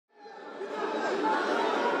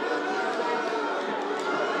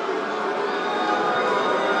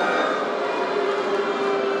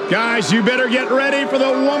Guys, you better get ready for the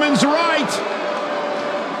woman's right.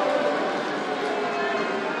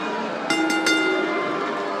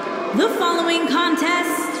 The following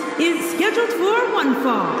contest is scheduled for one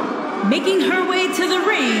fall. Making her way to the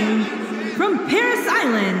ring from Paris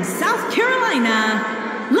Island, South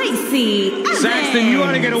Carolina, Lacey Evans. Saxton, you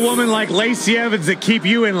ought to get a woman like Lacey Evans to keep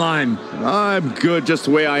you in line. I'm good just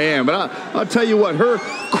the way I am, but I'll tell you what, her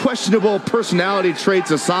questionable personality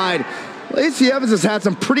traits aside, Lacey Evans has had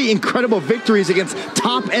some pretty incredible victories against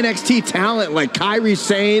top NXT talent like Kairi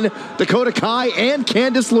Sane, Dakota Kai, and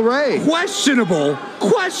Candice LeRae. Questionable?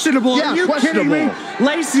 Questionable? Yeah, Are you kidding me?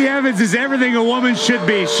 Lacey Evans is everything a woman should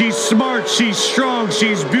be. She's smart, she's strong,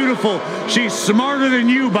 she's beautiful, she's smarter than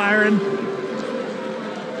you, Byron.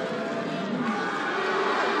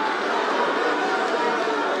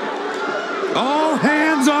 All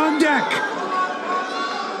hands on deck.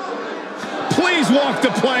 Please walk the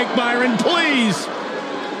plank, Byron, please.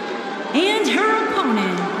 And her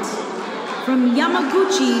opponent from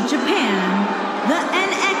Yamaguchi, Japan, the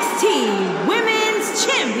NXT Women's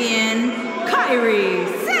Champion,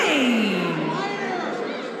 Kairi Sane.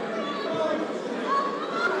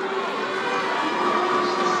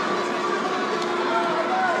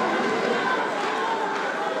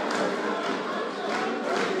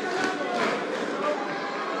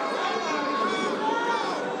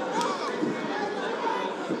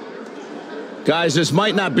 Guys, this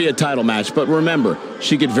might not be a title match, but remember,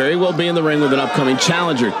 she could very well be in the ring with an upcoming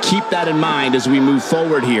challenger. Keep that in mind as we move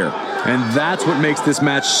forward here. And that's what makes this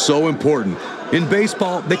match so important. In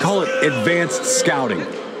baseball, they call it advanced scouting.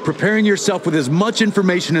 Preparing yourself with as much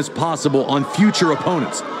information as possible on future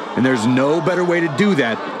opponents. And there's no better way to do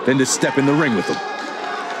that than to step in the ring with them.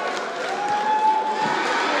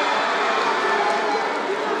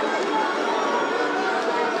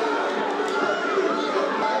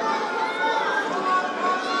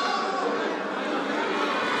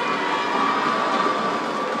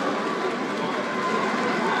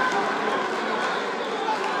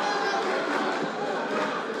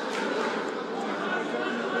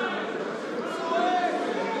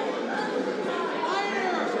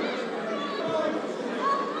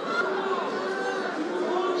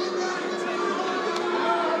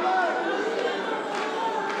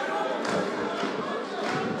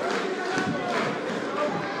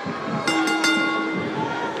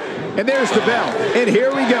 And there's the bell. And here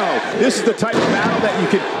we go. This is the type of battle that you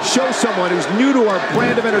can show someone who's new to our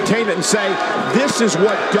brand of entertainment and say, this is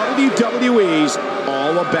what WWE's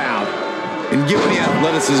all about. And given the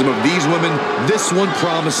athleticism of these women, this one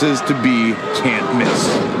promises to be can't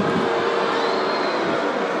miss.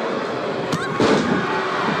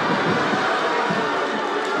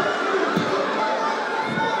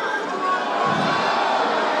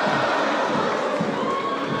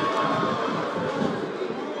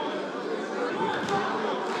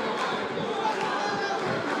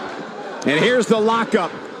 And here's the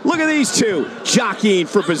lockup. Look at these two jockeying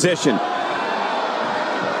for position.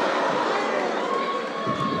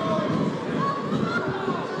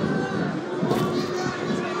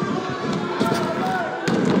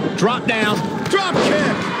 Drop down, drop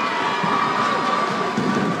kick.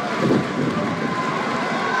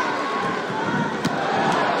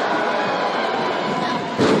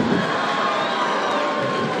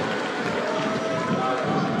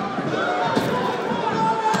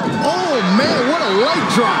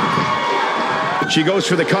 Drop. She goes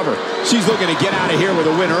for the cover. She's looking to get out of here with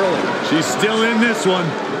a win early. She's still in this one.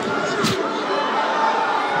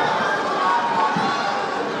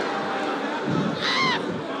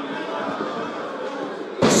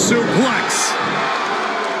 Suplex.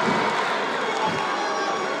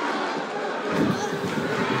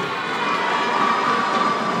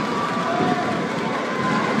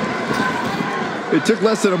 It took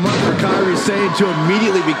less than a month for Kairi Sane to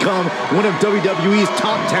immediately become one of WWE's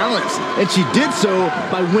top talents. And she did so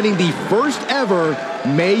by winning the first ever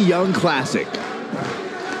Mae Young Classic.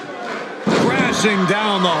 Crashing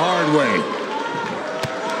down the hard way.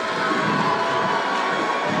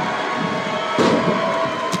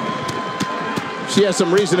 She has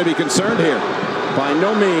some reason to be concerned here. By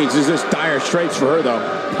no means is this dire straits for her,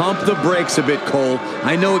 though. Pump the brakes a bit, Cole.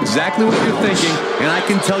 I know exactly what you're thinking, and I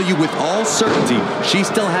can tell you with all certainty, she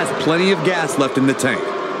still has plenty of gas left in the tank.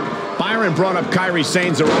 Byron brought up Kairi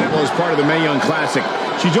Sane's arrival as part of the Mae Young Classic.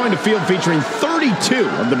 She joined a field featuring 32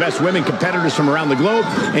 of the best women competitors from around the globe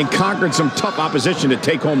and conquered some tough opposition to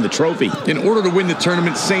take home the trophy. In order to win the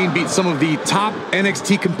tournament, Sane beat some of the top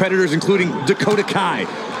NXT competitors, including Dakota Kai,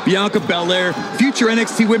 Bianca Belair, future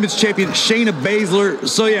NXT Women's Champion Shayna Baszler.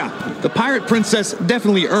 So yeah, the Pirate Princess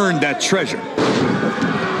definitely earned that treasure.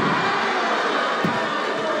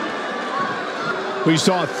 We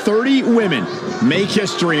saw 30 women make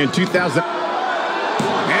history in 2000.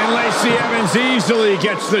 And Lacey Evans easily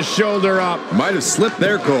gets the shoulder up. Might have slipped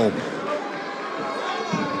there, Cole.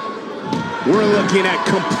 We're looking at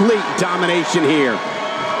complete domination here.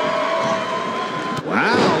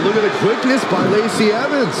 Wow, look at the quickness by Lacey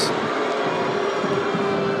Evans.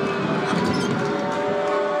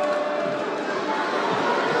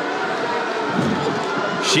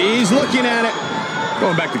 She's looking at it.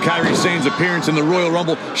 Going back to Kairi Sane's appearance in the Royal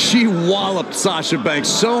Rumble, she walloped Sasha Banks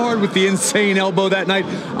so hard with the insane elbow that night.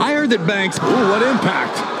 I heard that Banks, ooh, what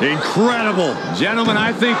impact. Incredible. Gentlemen,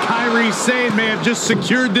 I think Kairi Sane may have just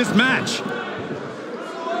secured this match.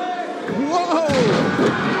 Whoa!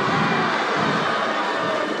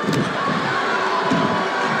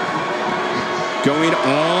 Going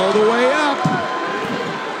all the way up.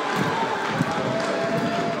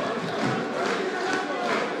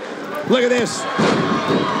 Look at this.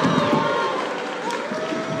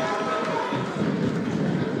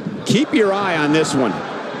 Keep your eye on this one.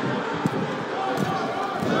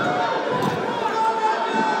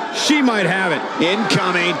 She might have it.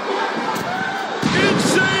 Incoming.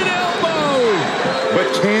 Insane elbow.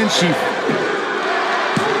 But can she?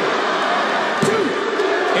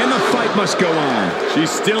 And the fight must go on. She's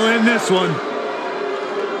still in this one.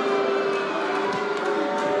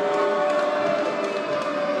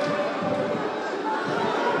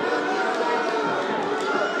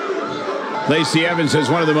 Lacey Evans has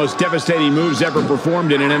one of the most devastating moves ever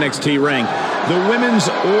performed in an NXT ring. The women's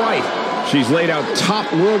right. She's laid out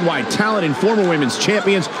top worldwide talent and former women's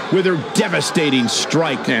champions with her devastating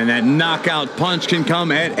strike. And that knockout punch can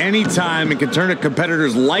come at any time and can turn a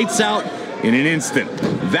competitor's lights out in an instant.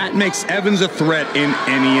 That makes Evans a threat in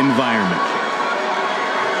any environment.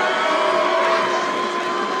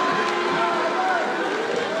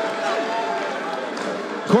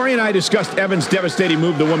 Corey and I discussed Evans' devastating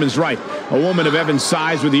move, the woman's right. A woman of Evans'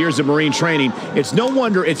 size with years of Marine training. It's no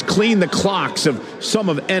wonder it's cleaned the clocks of some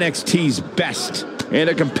of NXT's best. And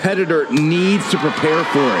a competitor needs to prepare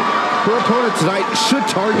for it. Her opponent tonight should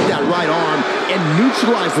target that right arm and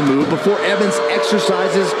neutralize the move before Evans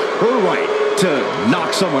exercises her right to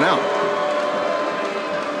knock someone out.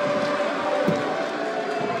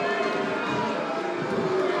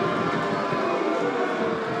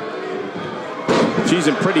 She's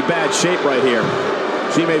in pretty bad shape right here.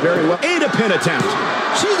 She may very well... And a pin attempt.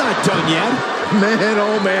 She's not done yet. Man,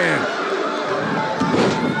 oh man.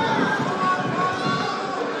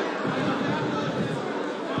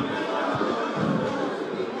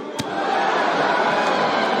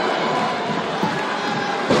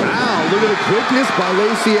 Wow, look at the quickness by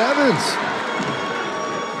Lacey Evans.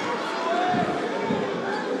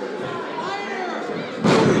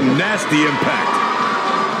 Nasty impact.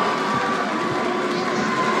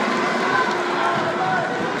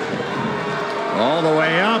 All the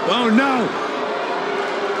way up. Oh, no.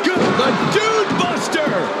 Good. The Dude Buster.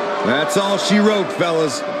 That's all she wrote,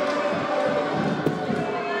 fellas.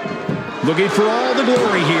 Looking for all the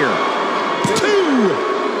glory here. 2,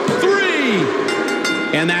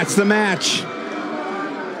 3. And that's the match.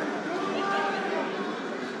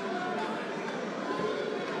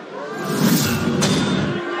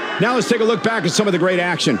 Now let's take a look back at some of the great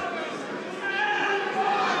action.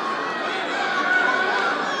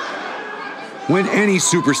 When any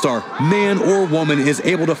superstar, man or woman, is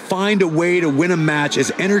able to find a way to win a match as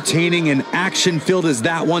entertaining and action-filled as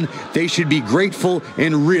that one, they should be grateful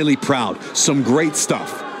and really proud. Some great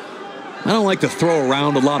stuff. I don't like to throw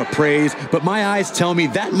around a lot of praise, but my eyes tell me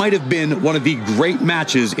that might have been one of the great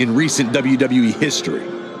matches in recent WWE history.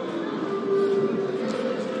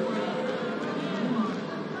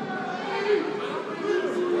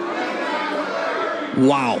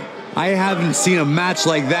 Wow. I haven't seen a match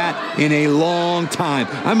like that in a long time.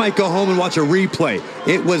 I might go home and watch a replay.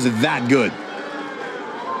 It was that good.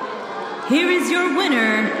 Here is your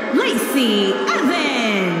winner, Lacey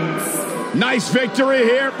Evans. Nice victory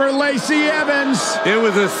here for Lacey Evans. It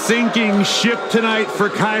was a sinking ship tonight for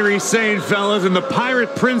Kairi Sane, fellas, and the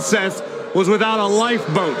Pirate Princess was without a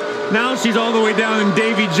lifeboat. Now she's all the way down in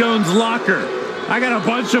Davy Jones' locker. I got a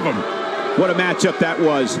bunch of them. What a matchup that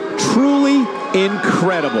was. Truly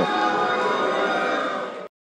incredible.